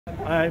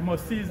I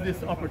must seize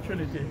this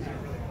opportunity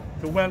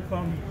to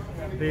welcome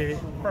the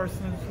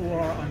persons who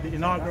are on the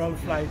inaugural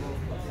flight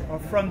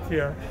of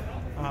Frontier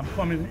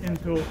coming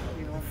into the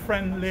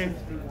friendly,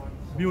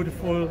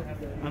 beautiful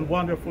and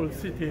wonderful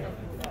city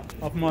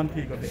of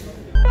Montego Bay.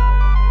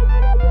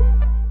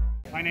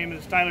 My name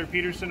is Tyler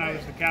Peterson. I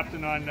was the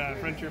captain on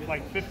Frontier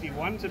Flight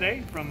 51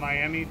 today from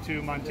Miami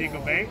to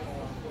Montego Bay.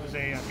 It was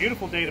a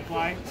beautiful day to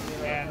fly,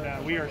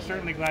 and we are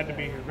certainly glad to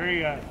be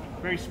here.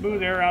 Very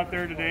smooth air out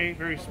there today,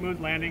 very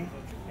smooth landing,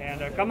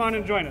 and come on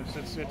and join us.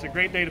 It's a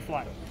great day to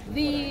fly.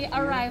 The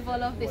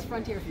arrival of this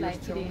Frontier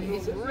flight today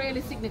is really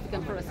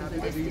significant for us as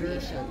a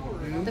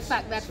destination. The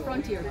fact that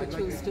Frontier could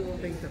choose to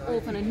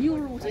open a new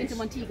route into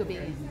Montego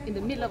Bay in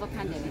the middle of a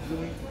pandemic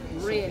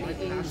really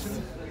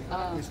is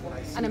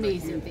an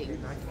amazing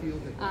thing.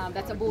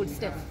 That's a bold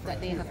step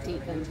that they have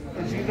taken.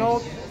 As you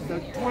know,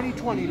 the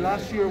 2020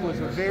 last year was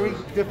a very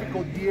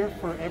difficult year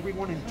for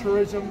everyone in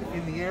tourism,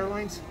 in the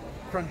airlines.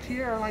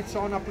 Frontier Airlines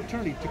saw an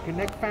opportunity to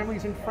connect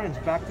families and friends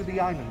back to the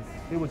island.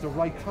 It was the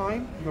right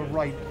time, the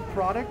right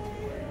product,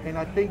 and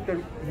I think that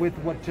with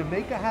what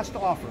Jamaica has to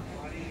offer,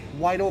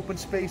 wide open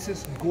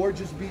spaces,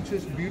 gorgeous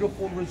beaches,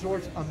 beautiful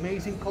resorts,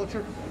 amazing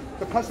culture,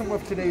 the customer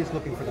of today is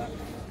looking for that.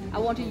 I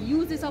want to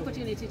use this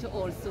opportunity to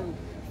also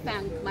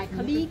thank my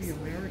colleagues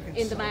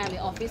in the Miami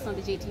office on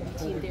the JTB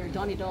team there,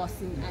 Donnie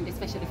Dawson and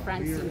especially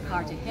Francine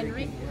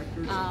Carter-Henry,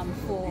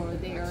 for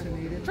their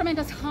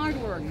tremendous hard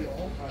work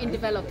in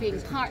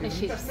developing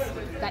partnerships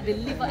that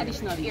deliver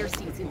additional air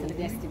seats into the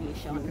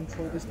destination.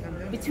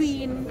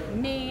 Between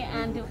May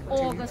and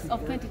August of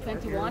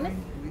 2021,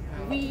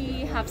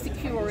 we have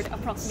secured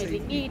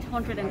approximately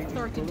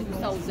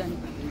 832,000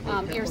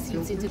 air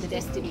seats into the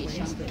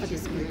destination for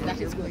this week. That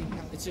is good.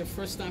 It's your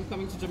first time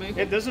coming to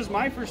Jamaica? This is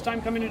my first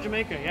time coming to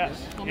Jamaica,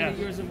 yes. How many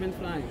years have you been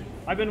flying?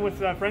 I've been with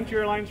Frontier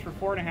Airlines for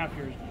 4.5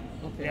 years.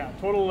 Okay. Yeah,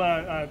 total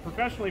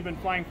professionally been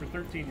flying for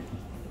 13 years.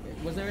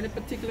 Was there any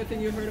particular thing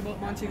you heard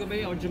about Montego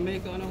Bay or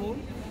Jamaica on a whole?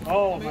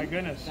 Oh my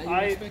goodness! That you were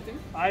expecting?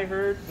 I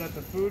heard that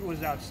the food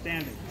was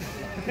outstanding,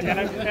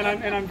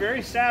 and I'm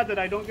very sad that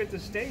I don't get to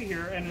stay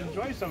here and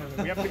enjoy some of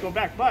it. We have to go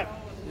back, but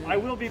I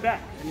will be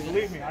back.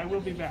 Believe me, I will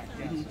be back.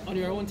 Yes. On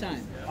your own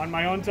time? On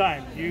my own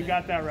time. You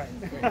got that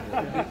right.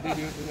 Did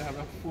you have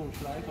a full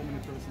flight? How many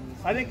persons?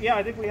 I think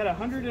we had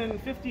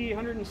 150,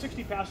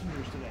 160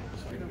 passengers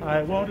today.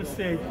 I want to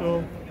say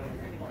to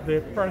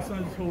the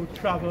persons who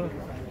travel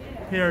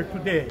here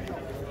today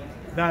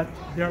that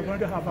they are going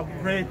to have a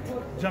great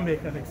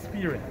Jamaican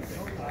experience.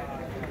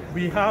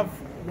 We have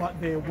what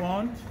they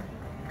want,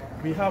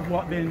 we have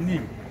what they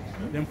need.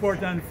 The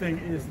important thing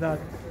is that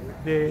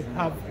they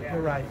have the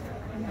right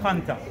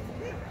contact.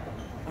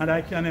 And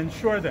I can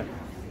assure them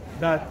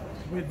that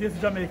with this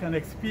Jamaican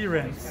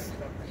experience,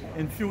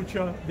 in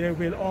future they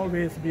will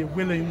always be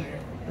willing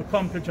to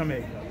come to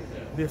Jamaica,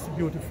 this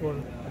beautiful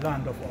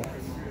land of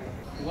ours.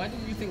 Why do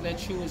you think they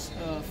choose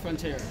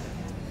Frontier?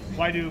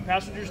 Why do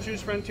passengers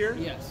choose Frontier?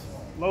 Yes.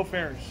 Low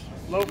fares,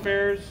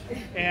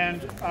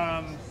 and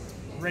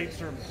great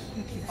service.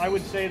 I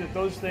would say that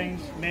those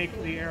things make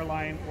the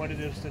airline what it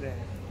is today.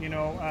 You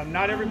know,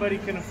 not everybody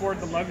can afford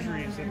the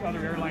luxuries that other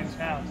airlines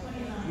have.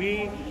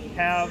 We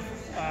have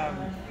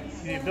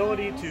the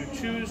ability to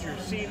choose your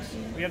seats.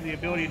 We have the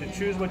ability to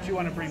choose what you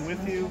want to bring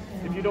with you.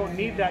 If you don't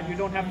need that, you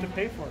don't have to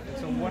pay for it.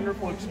 It's a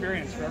wonderful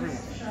experience for everyone.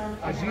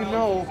 As you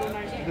know,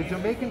 the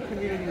Jamaican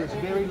community is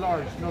very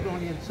large, not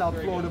only in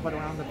South Florida, but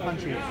around the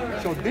country.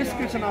 So this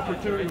gives an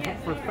opportunity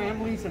for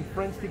families and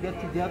friends to get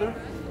together.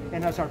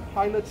 And as our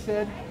pilot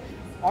said,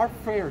 our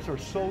fares are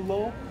so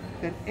low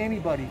that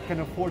anybody can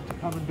afford to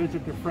come and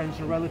visit their friends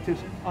and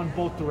relatives on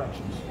both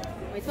directions.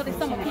 So the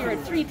summer period,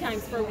 3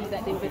 times per week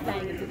that they will be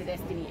flying into the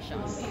destination.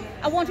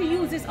 I want to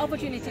use this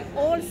opportunity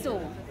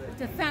also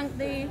to thank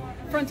the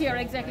Frontier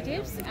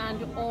executives,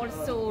 and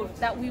also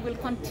that we will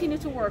continue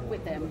to work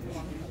with them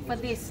for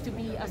this to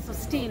be a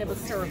sustainable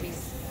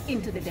service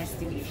into the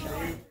destination.